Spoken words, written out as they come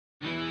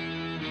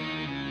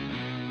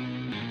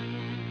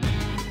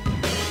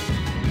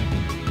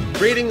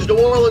Greetings, New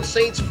Orleans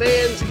Saints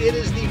fans. It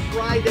is the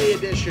Friday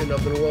edition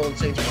of the New Orleans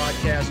Saints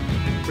podcast,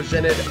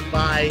 presented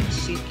by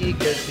SeatGeek,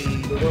 as the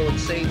New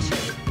Orleans Saints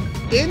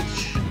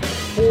inch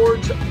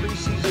towards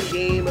preseason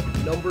game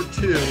number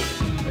 2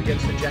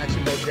 against the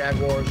Jacksonville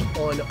Jaguars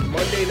on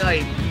Monday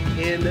night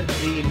in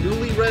the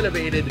newly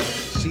renovated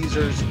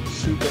Caesars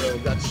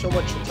Superdome. Got so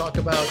much to talk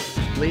about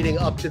leading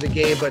up to the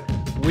game, but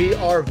we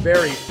are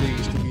very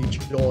pleased to be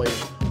joined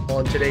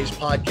on today's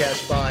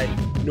podcast by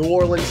New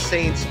Orleans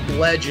Saints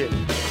legend.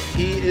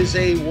 He is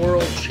a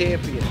world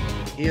champion.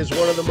 He is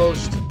one of the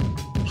most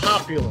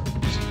popular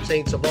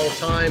Saints of all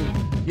time.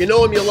 You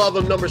know him, you love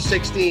him, number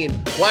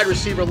 16, wide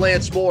receiver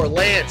Lance Moore.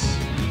 Lance,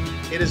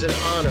 it is an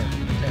honor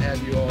to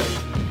have you on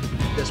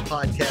this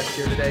podcast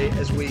here today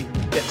as we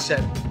get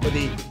set for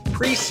the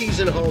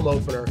preseason home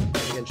opener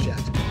against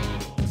Jacksonville.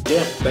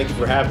 Yeah, thank you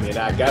for having me. And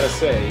I gotta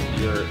say,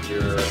 your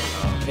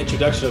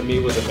introduction of me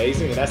was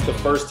amazing, and that's the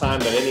first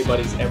time that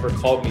anybody's ever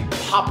called me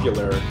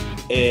popular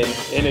in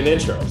an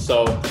intro.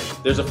 So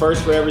there's a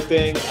first for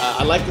everything.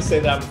 I like to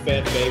say that I'm a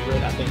fan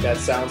favorite. I think that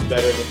sounds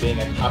better than being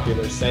a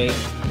popular Saint.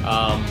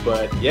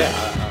 But yeah,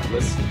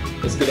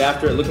 let's get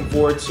after it. Looking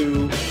forward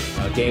to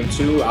game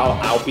 2.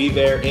 I'll be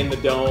there in the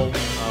dome,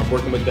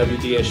 working with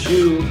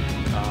WDSU.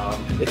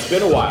 It's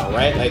been a while,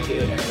 right? Like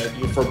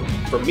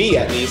for me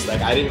at least,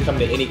 like I didn't come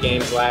to any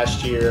games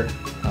last year.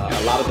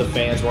 A lot of the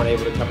fans weren't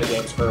able to come to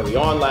games early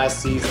on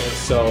last season.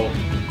 So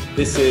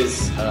this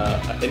is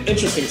an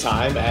interesting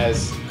time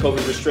as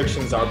COVID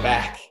restrictions are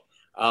back.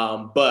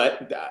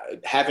 But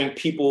having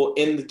people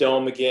in the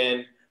dome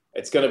again,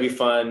 it's going to be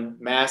fun,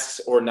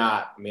 masks or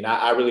not. I mean,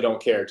 I really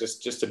don't care.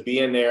 Just to be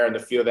in there and to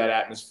feel that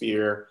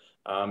atmosphere.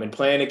 And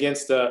playing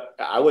against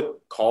I would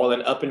call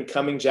an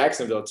up-and-coming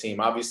Jacksonville team.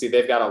 Obviously,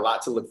 they've got a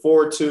lot to look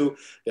forward to.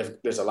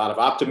 There's a lot of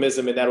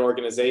optimism in that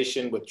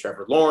organization with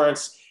Trevor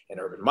Lawrence and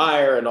Urban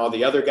Meyer and all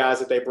the other guys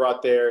that they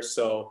brought there.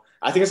 So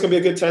I think it's going to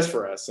be a good test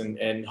for us.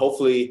 And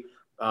hopefully,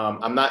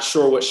 I'm not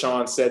sure what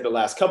Sean said the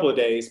last couple of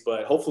days,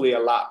 but hopefully a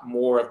lot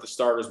more of the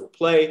starters will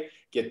play,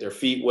 get their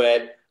feet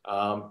wet.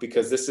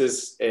 Because this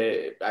is,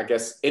 I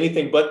guess,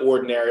 anything but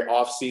ordinary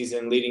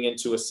offseason leading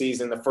into a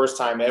season, the first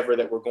time ever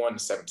that we're going to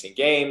 17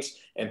 games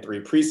and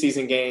 3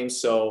 preseason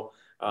games. So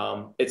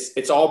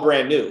it's all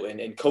brand new,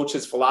 and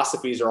coaches'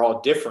 philosophies are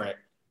all different.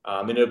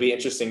 And it'll be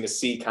interesting to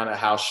see kind of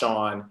how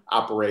Sean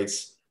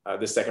operates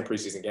this second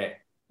preseason game.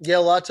 Yeah, a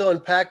lot to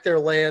unpack there,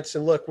 Lance.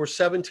 And look, we're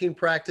 17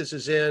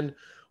 practices in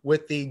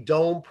with the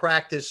dome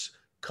practice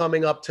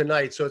coming up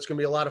tonight. So it's going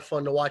to be a lot of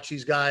fun to watch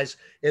these guys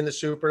in the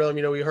Superdome.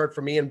 You know, we heard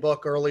from Ian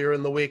Book earlier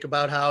in the week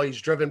about how he's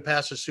driven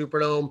past the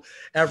Superdome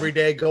every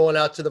day going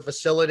out to the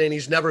facility, and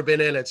he's never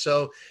been in it.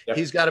 So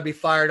He's got to be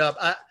fired up.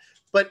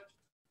 But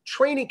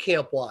training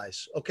camp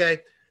wise, okay,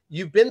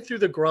 you've been through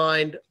the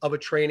grind of a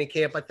training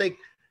camp. I think,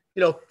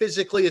 you know,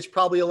 physically it's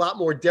probably a lot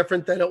more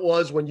different than it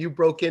was when you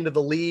broke into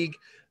the league,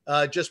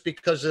 just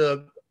because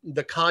of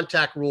the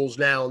contact rules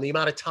now and the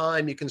amount of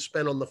time you can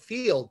spend on the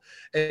field.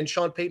 And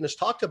Sean Payton has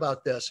talked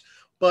about this,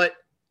 but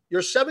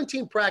you're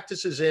 17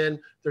 practices in,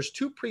 there's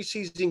 2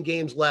 preseason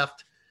games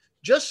left.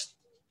 Just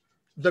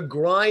the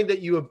grind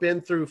that you have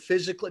been through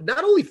physically,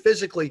 not only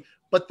physically,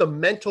 but the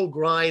mental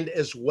grind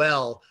as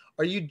well.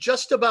 Are you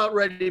just about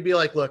ready to be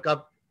like, look,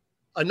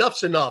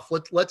 enough's enough.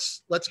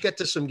 Let's get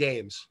to some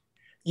games.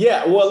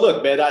 Yeah. Well,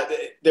 look, man,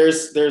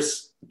 there's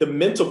the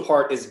mental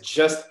part is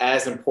just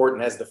as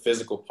important as the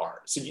physical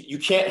part. So you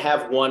can't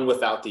have one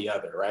without the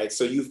other, right?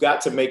 So you've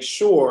got to make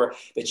sure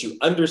that you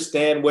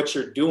understand what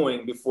you're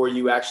doing before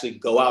you actually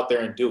go out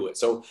there and do it.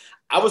 So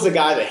I was a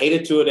guy that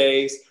hated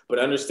 2-a-days, but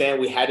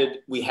understand we had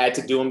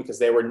to do them because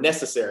they were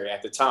necessary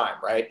at the time,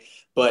 right?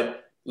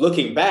 But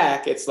looking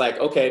back, it's like,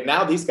 okay,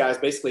 now these guys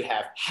basically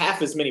have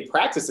half as many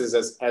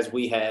practices as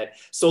we had.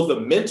 So the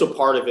mental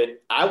part of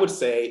it, I would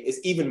say, is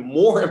even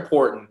more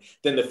important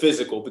than the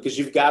physical, because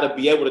you've got to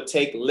be able to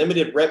take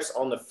limited reps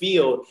on the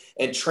field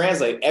and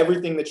translate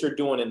everything that you're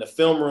doing in the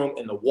film room,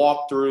 in the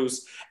walkthroughs,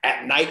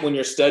 at night when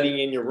you're studying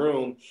in your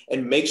room,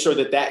 and make sure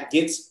that that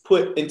gets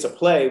put into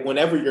play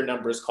whenever your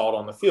number is called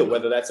on the field,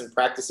 whether that's in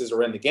practices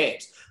or in the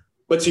games.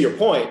 But to your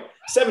point,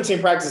 17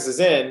 practices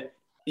in,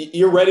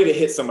 you're ready to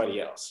hit somebody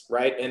else,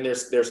 right? And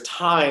there's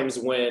times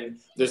when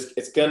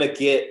it's going to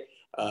get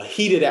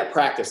heated at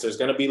practice. There's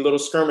going to be little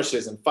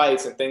skirmishes and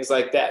fights and things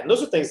like that. And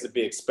those are things to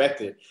be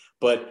expected.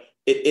 But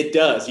it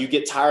does. You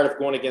get tired of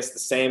going against the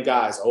same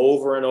guys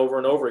over and over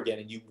and over again,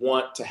 and you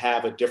want to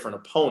have a different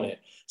opponent.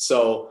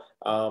 So,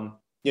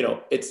 you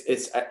know,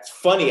 it's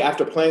funny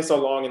after playing so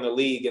long in the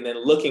league and then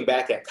looking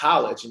back at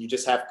college, and you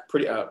just have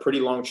pretty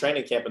long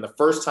training camp, and the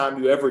first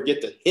time you ever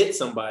get to hit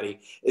somebody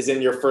is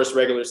in your first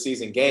regular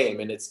season game.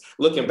 And it's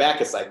looking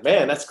back, it's like,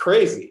 man, that's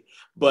crazy.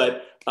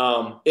 But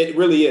it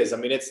really is. I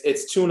mean,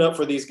 it's tune up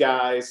for these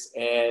guys.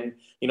 And,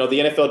 you know, the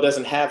NFL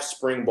doesn't have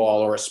spring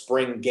ball or a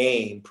spring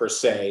game per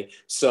se.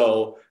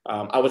 So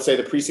I would say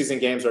the preseason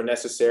games are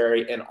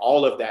necessary, and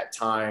all of that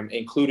time,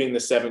 including the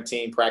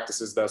 17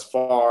 practices thus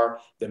far,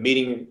 the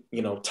meeting,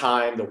 you know,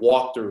 time, the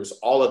walkthroughs,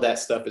 all of that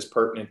stuff is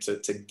pertinent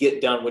to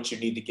get done what you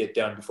need to get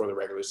done before the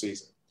regular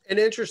season. And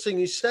interesting,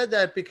 you said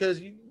that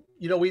because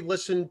we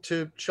listen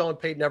to Sean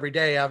Payton every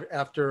day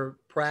after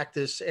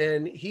practice,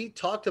 and he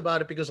talked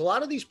about it because a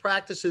lot of these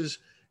practices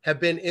have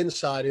been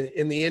inside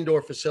in the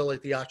indoor facility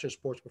at the Oxygen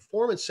Sports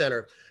Performance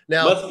Center.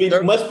 Now,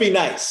 must be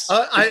nice.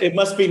 It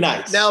must be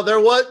nice. Now, there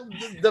was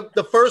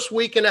the first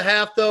week and a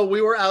half, though,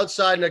 we were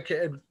outside,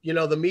 and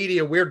the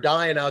media, we're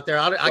dying out there.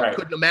 I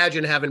couldn't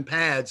imagine having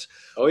pads.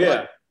 Oh, yeah.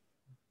 But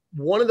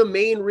one of the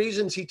main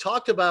reasons he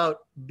talked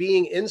about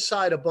being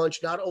inside a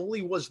bunch not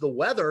only was the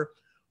weather,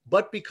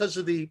 but because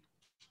of the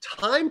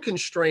time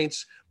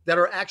constraints that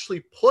are actually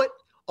put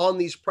on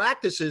these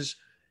practices.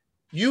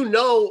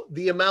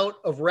 The amount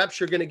of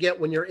reps you're going to get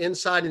when you're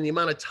inside and the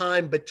amount of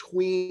time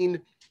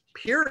between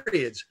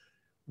periods.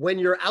 When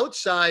you're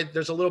outside,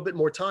 there's a little bit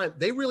more time.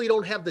 They really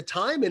don't have the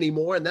time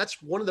anymore. And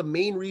that's one of the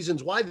main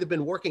reasons why they've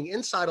been working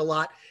inside a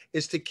lot,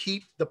 is to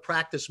keep the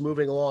practice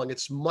moving along.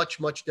 It's much,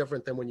 much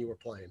different than when you were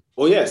playing.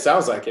 Well, yeah, it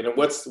sounds like it. And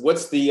what's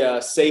the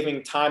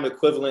saving time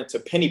equivalent to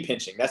penny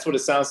pinching? That's what it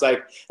sounds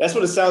like. That's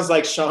what it sounds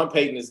like Sean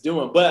Payton is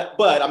doing. But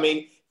I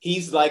mean,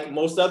 he's like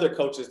most other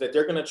coaches, that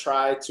they're going to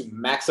try to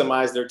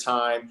maximize their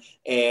time.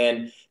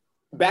 And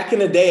back in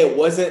the day, it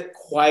wasn't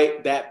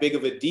quite that big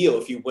of a deal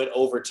if you went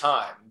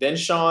overtime. Then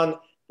Sean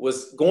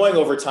was going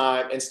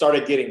overtime and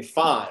started getting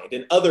fined,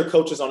 and other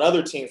coaches on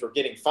other teams were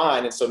getting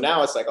fined. And so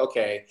now it's like,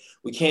 okay,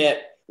 we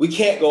can't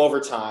go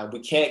overtime. We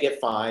can't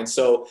get fined.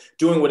 So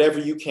doing whatever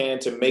you can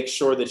to make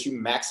sure that you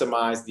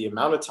maximize the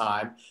amount of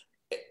time.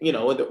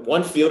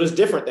 One field is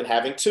different than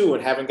having two,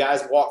 and having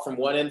guys walk from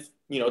one end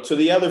to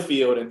the other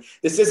field. And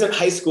this isn't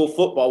high school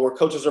football where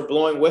coaches are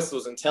blowing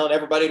whistles and telling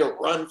everybody to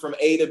run from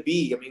A to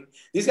B. I mean,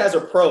 these guys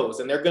are pros,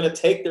 and they're going to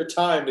take their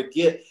time to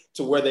get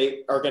to where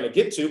they are going to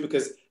get to,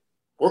 because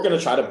we're going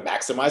to try to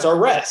maximize our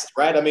rest,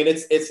 right? I mean,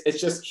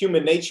 it's just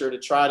human nature to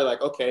try to,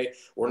 like, okay,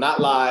 we're not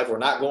live, we're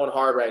not going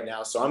hard right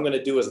now, so I'm going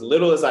to do as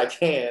little as I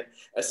can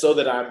so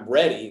that I'm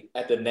ready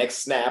at the next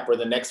snap or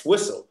the next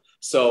whistle.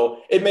 So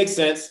it makes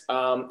sense.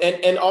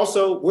 And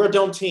also, we're a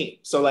dome team.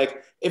 So,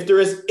 like, if there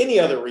is any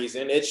other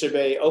reason, it should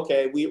be,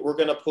 okay, we're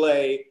going to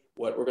play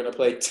what? We're going to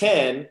play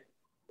 10.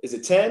 Is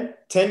it 10?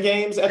 10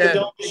 games at the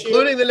Dome this year?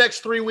 Including the next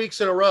 3 weeks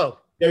in a row.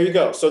 There you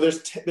go. So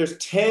there's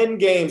 10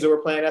 games that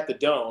we're playing at the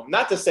Dome.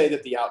 Not to say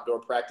that the outdoor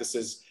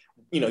practices,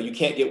 you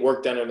can't get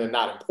work done and they're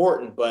not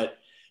important, but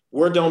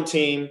we're a Dome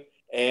team.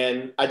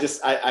 And I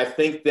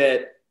think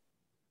that,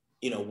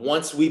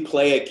 once we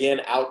play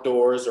again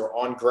outdoors or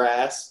on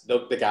grass,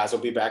 the guys will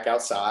be back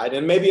outside.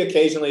 And maybe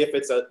occasionally, if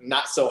it's a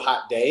not so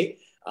hot day,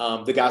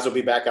 the guys will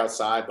be back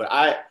outside. But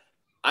I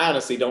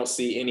honestly don't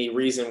see any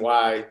reason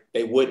why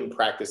they wouldn't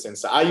practice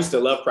inside. I used to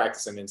love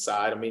practicing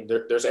inside. I mean,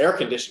 there's air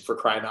conditioning, for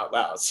crying out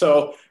loud.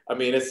 So, I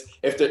mean,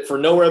 for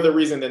no other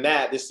reason than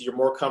that, you're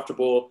more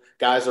comfortable.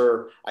 Guys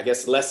are, I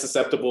guess, less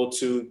susceptible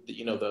to,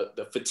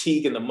 the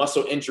fatigue and the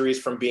muscle injuries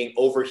from being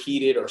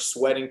overheated or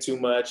sweating too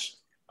much.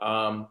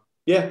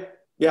 Yeah.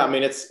 I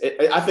mean,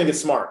 I think it's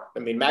smart. I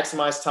mean,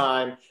 maximize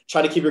time,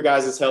 try to keep your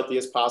guys as healthy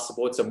as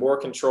possible. It's a more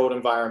controlled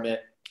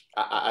environment.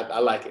 I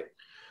like it.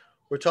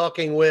 We're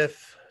talking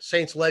with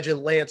Saints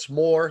legend Lance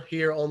Moore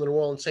here on the New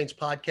Orleans Saints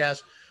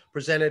podcast,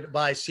 presented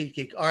by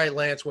SeatGeek. All right,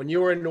 Lance, when you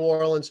were in New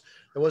Orleans,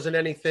 there wasn't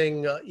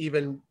anything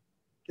even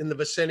in the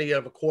vicinity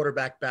of a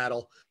quarterback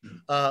battle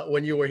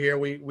when you were here.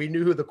 We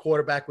knew who the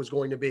quarterback was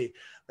going to be.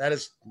 That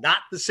is not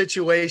the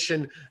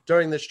situation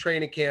during this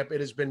training camp. It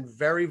has been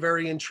very,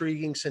 very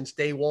intriguing since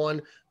day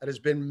one. That has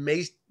been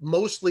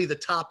mostly the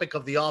topic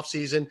of the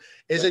offseason.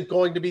 Is it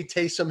going to be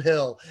Taysom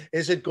Hill?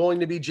 Is it going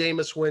to be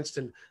Jameis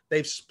Winston?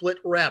 They've split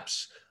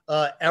reps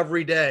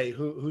every day.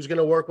 Who's going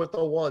to work with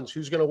the ones?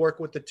 Who's going to work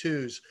with the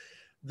twos?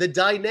 The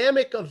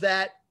dynamic of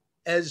that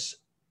as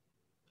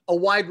a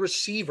wide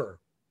receiver,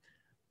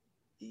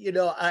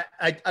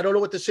 I don't know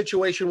what the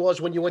situation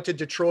was when you went to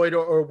Detroit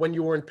or when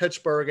you were in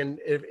Pittsburgh. And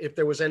if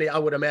there was any, I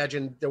would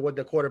imagine there wasn't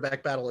a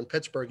quarterback battle in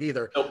Pittsburgh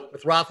either. Nope.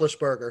 With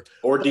Roethlisberger.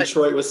 Or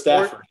Detroit with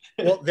Stafford.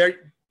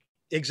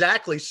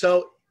 Exactly.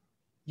 So,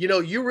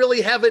 you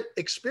really haven't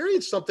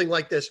experienced something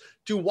like this.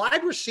 Do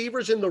wide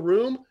receivers in the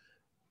room,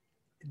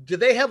 do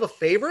they have a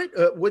favorite?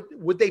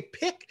 Would they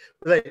pick,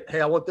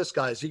 hey, I want this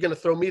guy. Is he going to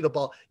throw me the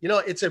ball?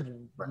 It's a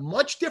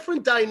much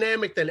different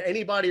dynamic than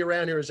anybody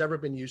around here has ever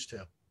been used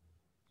to.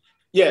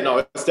 Yeah, no,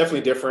 it's definitely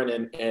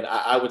different. And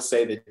I would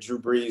say that Drew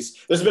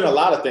Brees, there's been a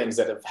lot of things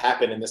that have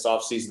happened in this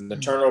offseason. The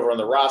turnover on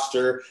the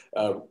roster,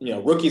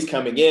 rookies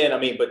coming in. I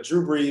mean, but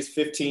Drew Brees,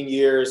 15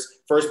 years,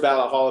 first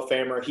ballot Hall of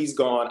Famer, he's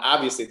gone.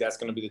 Obviously, that's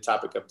going to be the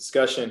topic of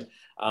discussion.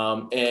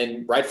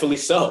 And rightfully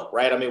so,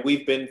 right? I mean,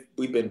 we've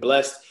been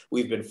blessed,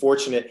 we've been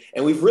fortunate,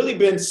 and we've really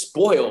been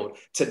spoiled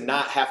to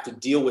not have to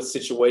deal with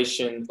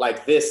situations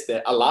like this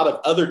that a lot of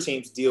other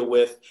teams deal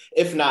with,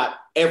 if not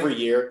every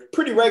year,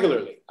 pretty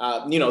regularly.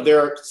 There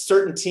are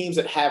certain teams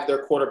that have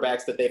their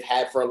quarterbacks that they've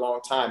had for a long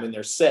time and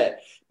they're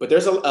set. But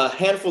there's a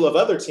handful of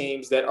other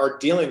teams that are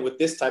dealing with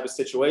this type of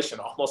situation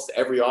almost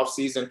every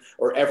offseason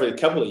or every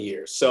couple of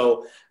years.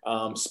 So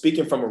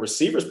speaking from a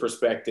receiver's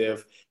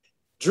perspective,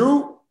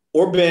 Drew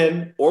or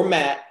Ben or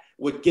Matt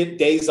would get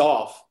days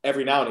off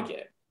every now and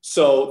again.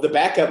 So the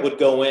backup would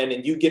go in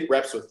and you get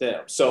reps with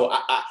them. So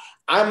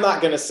I'm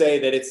not going to say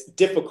that it's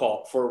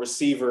difficult for a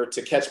receiver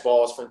to catch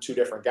balls from two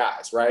different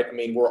guys, right? I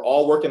mean, we're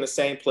all working the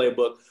same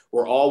playbook.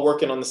 We're all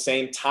working on the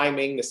same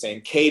timing, the same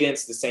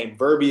cadence, the same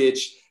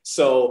verbiage.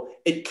 So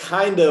it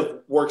kind of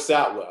works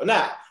out well.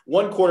 Now,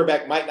 one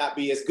quarterback might not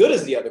be as good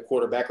as the other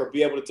quarterback or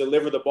be able to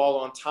deliver the ball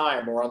on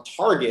time or on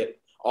target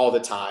all the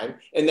time.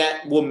 And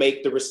that will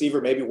make the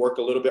receiver maybe work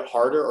a little bit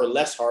harder or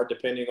less hard,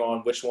 depending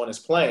on which one is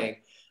playing.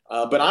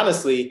 But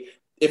honestly,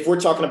 if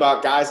we're talking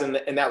about guys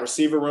in that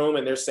receiver room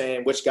and they're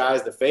saying which guy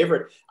is the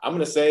favorite, I'm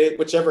going to say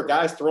whichever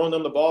guy's throwing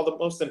them the ball the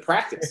most in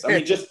practice. I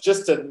mean,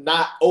 just to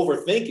not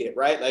overthink it,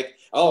 right? Like,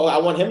 oh, I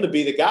want him to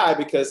be the guy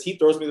because he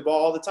throws me the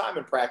ball all the time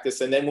in practice.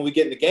 And then when we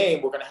get in the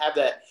game, we're going to have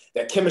that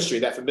chemistry,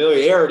 that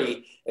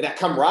familiarity, and that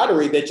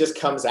camaraderie that just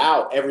comes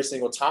out every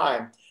single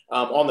time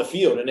on the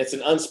field. And it's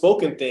an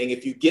unspoken thing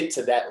if you get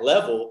to that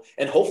level.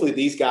 And hopefully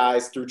these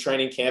guys through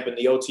training camp and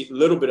the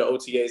little bit of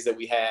OTAs that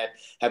we had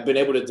have been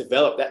able to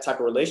develop that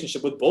type of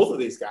relationship with both of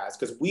these guys,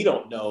 because we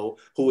don't know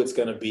who it's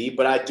going to be.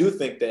 But I do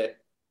think that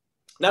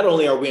not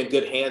only are we in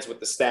good hands with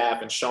the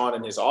staff and Sean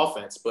and his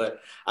offense, but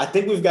I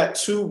think we've got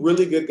two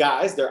really good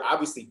guys. They're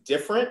obviously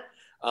different.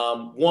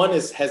 One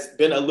has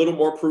been a little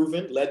more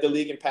proven, led the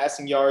league in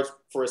passing yards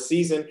for a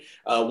season.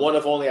 One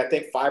of only, I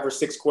think, 5 or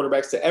 6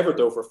 quarterbacks to ever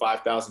throw for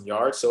 5,000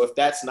 yards. So if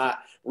that's not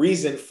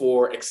reason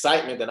for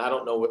excitement, then I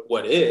don't know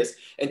what is.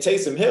 And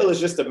Taysom Hill is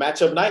just a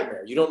matchup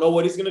nightmare. You don't know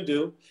what he's going to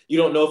do. You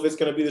don't know if it's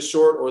going to be the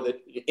short or the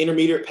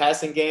intermediate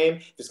passing game,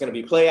 if it's going to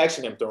be play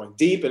action, him throwing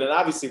deep. And then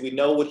obviously we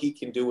know what he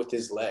can do with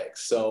his legs.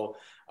 So,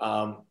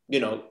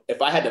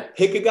 if I had to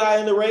pick a guy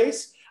in the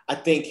race, I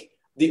think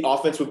the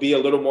offense would be a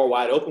little more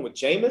wide open with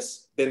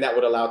Jameis. Then that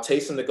would allow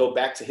Taysom to go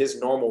back to his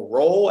normal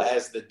role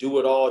as the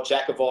do-it-all,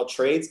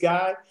 jack-of-all-trades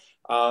guy.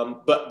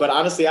 But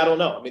honestly, I don't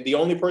know. I mean, the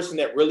only person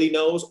that really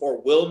knows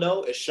or will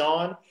know is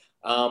Sean.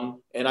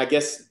 And I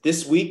guess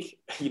this week,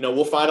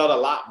 we'll find out a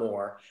lot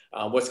more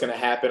what's going to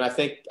happen. I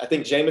think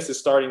Jameis is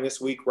starting this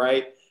week,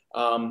 right?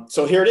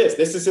 So here it is.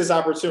 This is his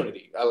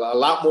opportunity. A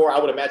lot more, I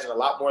would imagine a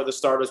lot more of the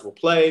starters will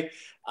play.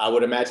 I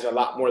would imagine a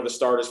lot more of the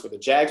starters for the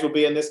Jags will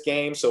be in this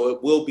game. So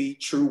it will be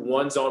true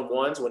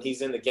ones-on-ones when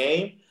he's in the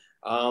game.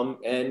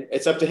 And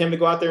it's up to him to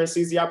go out there and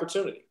seize the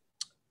opportunity.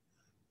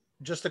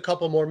 Just a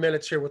couple more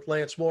minutes here with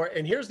Lance Moore.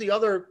 And here's the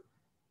other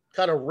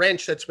kind of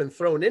wrench that's been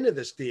thrown into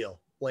this deal,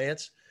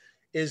 Lance,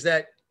 is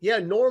that,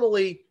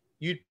 normally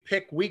you'd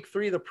pick week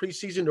 3 of the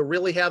preseason to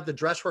really have the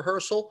dress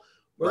rehearsal.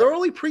 Well, there are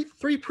only 3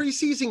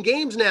 preseason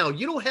games now.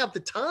 You don't have the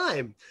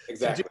time to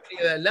do any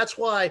of that. And that's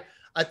why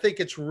I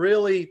think it's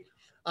really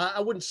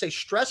I wouldn't say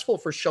stressful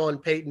for Sean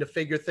Payton to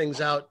figure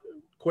things out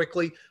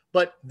quickly,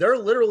 but there are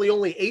literally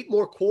only 8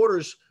 more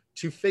quarters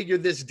to figure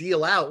this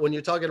deal out. When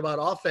you're talking about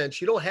offense,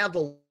 you don't have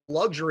the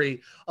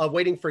luxury of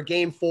waiting for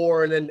game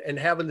 4 and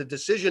having the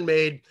decision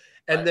made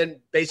and then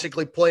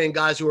basically playing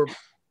guys who are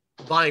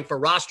vying for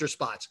roster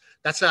spots.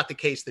 That's not the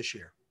case this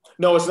year.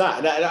 No, it's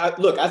not.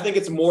 Look, I think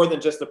it's more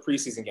than just the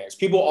preseason games.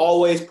 People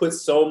always put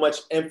so much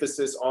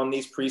emphasis on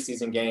these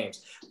preseason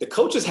games. The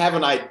coaches have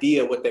an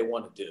idea what they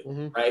want to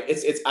do, right?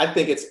 I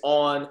think it's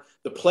on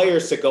the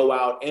players to go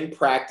out and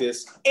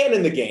practice and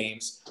in the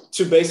games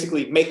to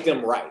basically make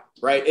them right?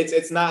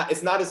 It's not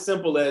as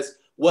simple as,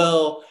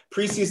 well,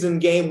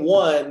 preseason game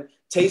 1,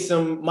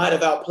 Taysom might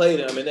have outplayed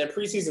him, and then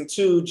preseason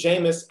 2,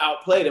 Jameis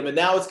outplayed him, and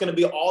now it's going to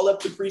be all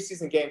up to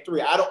preseason game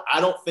 3. I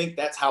don't think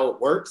that's how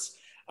it works.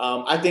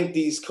 I think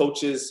these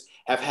coaches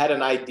have had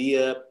an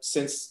idea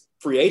since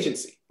free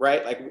agency,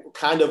 right? Like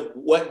kind of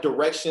what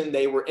direction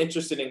they were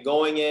interested in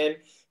going in.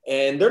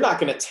 And they're not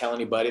going to tell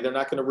anybody. They're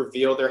not going to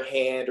reveal their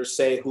hand or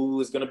say who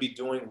is going to be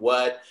doing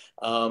what.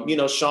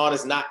 Sean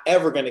is not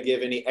ever going to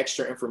give any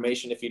extra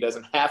information if he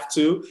doesn't have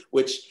to,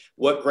 which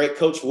what great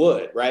coach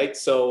would, right?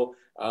 So,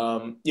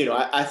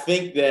 I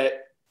think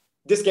that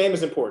this game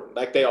is important,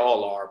 like they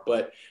all are.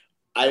 But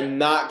I'm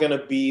not going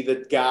to be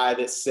the guy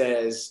that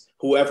says –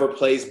 whoever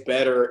plays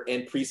better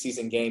in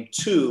preseason game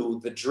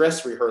 2, the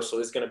dress rehearsal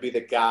is going to be the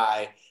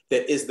guy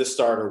that is the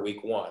starter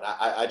week 1.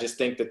 I just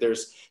think that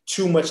there's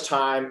too much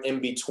time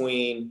in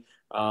between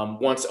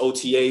once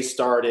OTA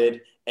started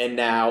and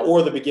now,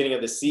 or the beginning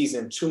of the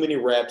season, too many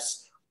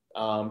reps,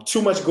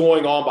 too much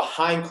going on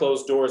behind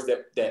closed doors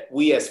that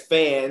we as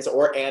fans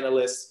or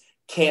analysts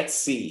can't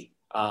see.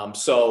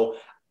 So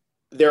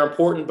they're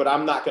important, but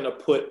I'm not going to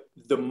put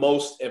the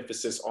most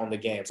emphasis on the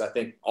games. I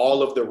think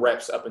all of the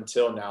reps up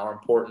until now are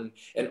important,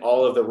 and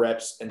all of the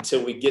reps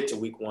until we get to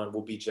week 1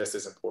 will be just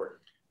as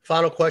important.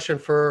 Final question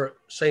for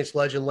Saints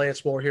legend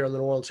Lance Moore here on the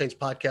New Orleans Saints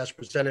podcast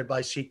presented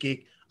by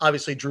SeatGeek.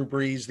 Obviously, Drew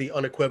Brees, the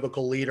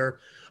unequivocal leader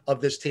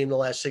of this team the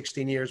last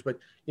 16 years. But,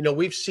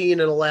 we've seen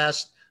in the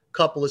last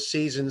couple of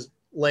seasons,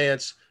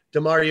 Lance,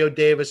 Demario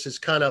Davis has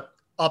kind of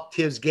upped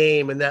his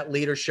game in that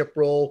leadership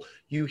role.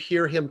 You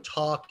hear him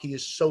talk. He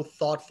is so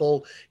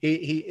thoughtful.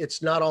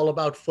 It's not all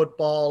about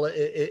football.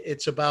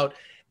 It's about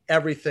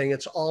everything.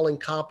 It's all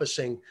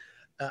encompassing.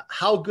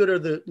 How good are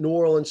the New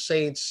Orleans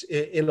Saints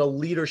in a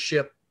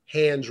leadership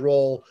hands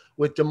role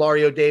with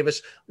Demario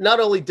Davis, not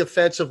only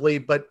defensively,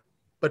 but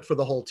for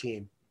the whole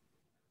team?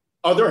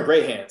 Oh, they're in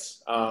great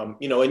hands.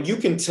 And you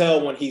can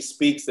tell when he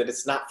speaks that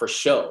it's not for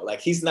show.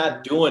 Like he's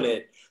not doing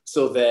it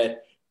so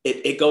that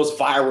it goes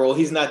viral.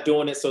 He's not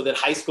doing it so that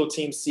high school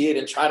teams see it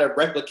and try to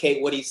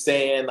replicate what he's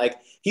saying. Like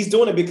he's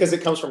doing it because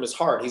it comes from his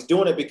heart. He's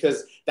doing it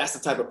because that's the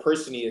type of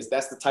person he is.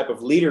 That's the type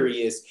of leader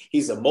he is.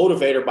 He's a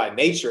motivator by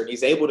nature, and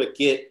he's able to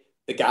get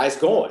the guys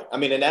going. I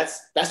mean, and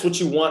that's what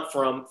you want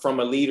from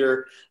a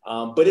leader.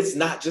 But it's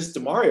not just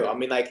DeMario. I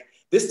mean, like,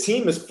 this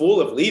team is full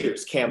of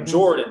leaders. Cam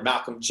Jordan,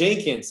 Malcolm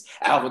Jenkins,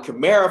 Alvin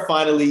Kamara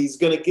finally is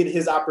going to get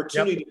his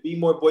opportunity to be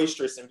more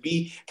boisterous and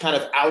be kind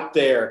of out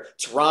there.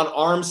 Teron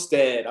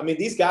Armstead. I mean,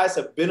 these guys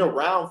have been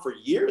around for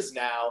years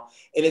now,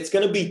 and it's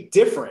going to be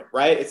different,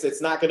 right?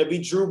 It's not going to be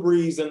Drew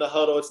Brees in the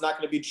huddle. It's not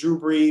going to be Drew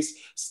Brees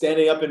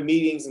standing up in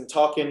meetings and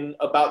talking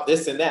about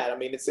this and that. I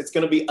mean, it's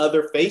going to be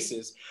other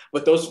faces,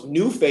 but those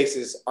new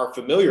faces are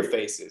familiar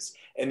faces.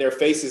 And they're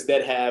faces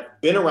that have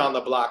been around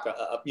the block,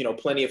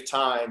 plenty of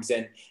times,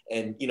 and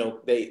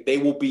they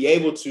will be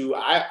able to,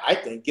 I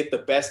think, get the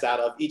best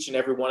out of each and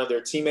every one of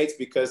their teammates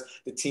because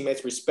the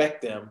teammates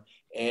respect them,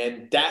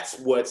 and that's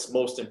what's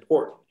most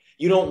important.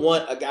 You don't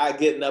want a guy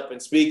getting up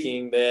and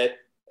speaking that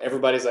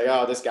everybody's like,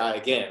 oh, this guy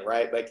again,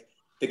 right? Like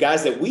the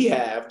guys that we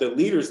have, the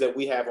leaders that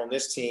we have on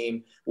this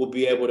team, will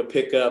be able to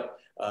pick up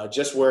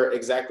just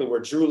exactly where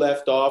Drew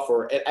left off,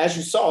 or as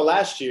you saw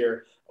last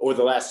year. Or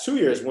the last 2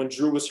 years when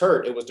Drew was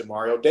hurt, it was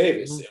DeMario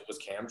Davis. It was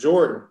Cam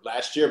Jordan.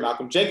 Last year,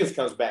 Malcolm Jenkins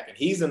comes back and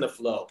he's in the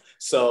flow.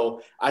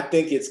 So I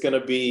think it's going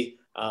to be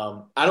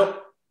I'm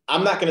not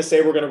going to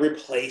say we're going to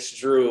replace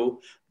Drew,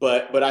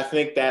 but I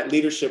think that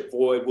leadership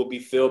void will be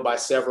filled by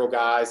several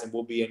guys and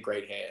we'll be in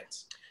great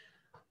hands.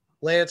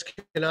 Lance,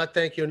 cannot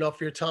thank you enough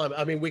for your time.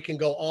 I mean, we can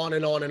go on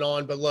and on and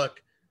on, but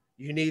look,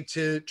 you need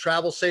to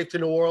travel safe to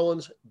New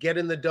Orleans, get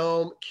in the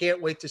Dome. Can't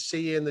wait to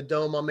see you in the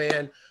Dome, my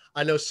man.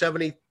 I know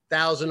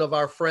 70,000 of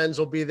our friends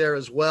will be there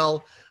as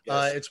well.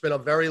 Yes. It's been a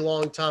very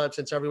long time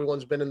since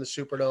everyone's been in the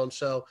Superdome.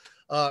 So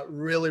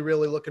really,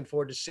 really looking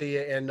forward to see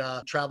you, and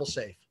travel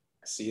safe.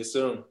 See you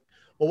soon.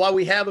 Well, while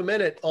we have a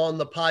minute on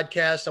the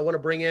podcast, I want to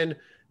bring in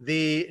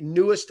the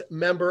newest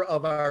member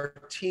of our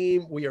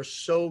team. We are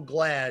so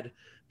glad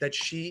that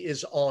she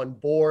is on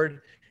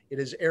board. It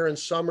is Erin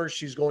Summers.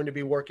 She's going to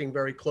be working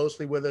very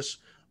closely with us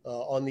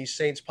on the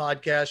Saints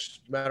podcast.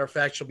 Matter of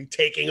fact, she'll be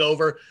taking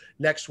over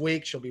next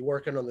week. She'll be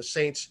working on the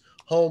Saints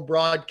home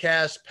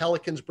broadcast,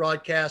 Pelicans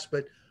broadcast.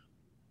 But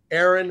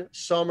Erin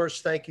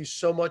Summers, thank you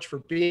so much for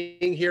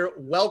being here.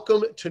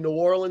 Welcome to New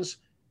Orleans,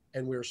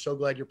 and we're so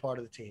glad you're part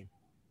of the team.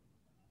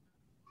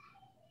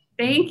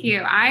 Thank you.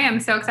 I am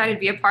so excited to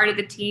be a part of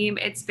the team.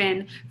 It's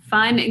been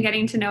fun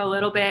getting to know a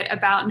little bit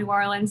about New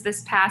Orleans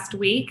this past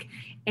week,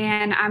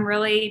 and I'm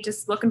really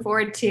just looking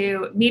forward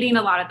to meeting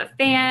a lot of the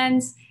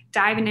fans,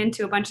 diving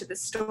into a bunch of the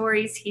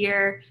stories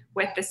here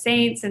with the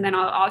Saints, and then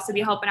I'll also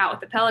be helping out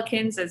with the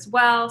Pelicans as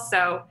well.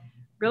 So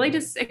really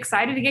just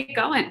excited to get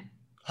going.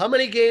 How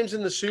many games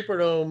in the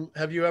Superdome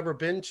have you ever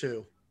been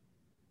to?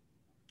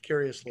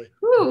 Curiously.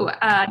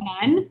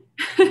 None.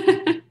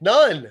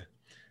 None.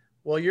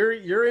 Well,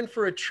 you're in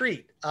for a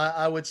treat,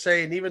 I would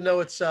say. And even though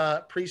it's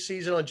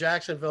preseason on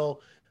Jacksonville,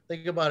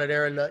 think about it,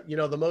 Erin.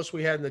 The most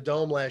we had in the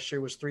Dome last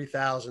year was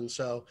 3,000.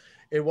 So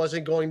it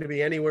wasn't going to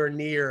be anywhere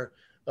near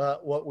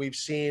what we've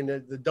seen.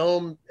 The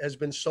Dome has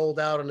been sold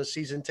out on a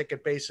season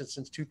ticket basis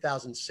since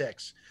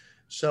 2006.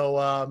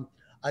 So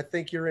I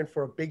think you're in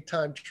for a big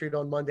time treat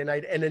on Monday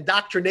night, and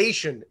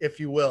indoctrination, if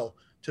you will,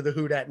 to the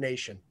Who Dat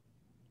Nation.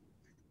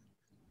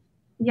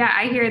 Yeah,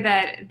 I hear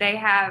that they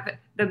have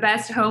the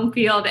best home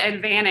field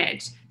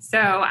advantage. So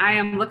I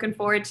am looking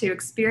forward to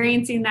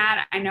experiencing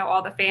that. I know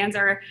all the fans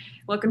are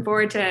looking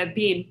forward to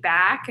being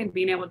back and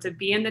being able to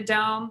be in the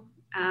Dome.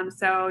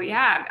 So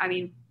yeah, I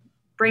mean,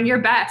 bring your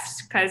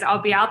best, because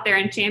I'll be out there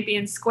in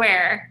Champion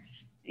Square.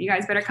 You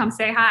guys better come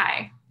say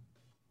hi.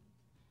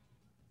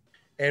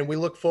 And we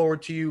look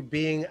forward to you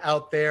being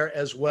out there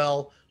as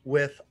well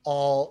with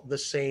all the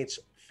Saints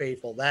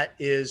faithful. That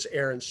is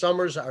Erin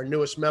Summers, our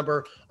newest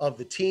member of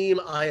the team.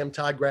 I am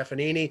Todd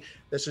Graffanini.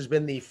 This has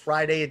been the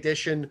Friday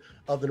edition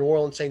of the New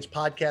Orleans Saints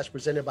podcast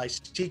presented by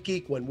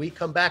SeatGeek. When we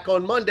come back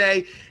on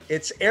Monday,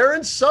 it's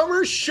Erin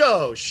Summers'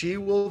 show. She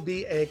will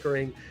be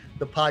anchoring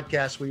the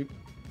podcast. We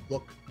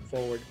look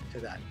forward to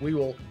that. We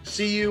will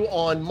see you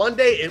on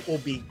Monday. It will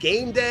be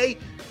game day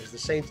as the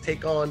Saints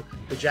take on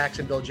the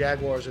Jacksonville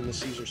Jaguars in the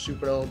Caesars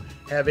Superdome.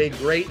 Have a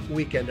great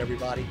weekend,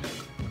 everybody.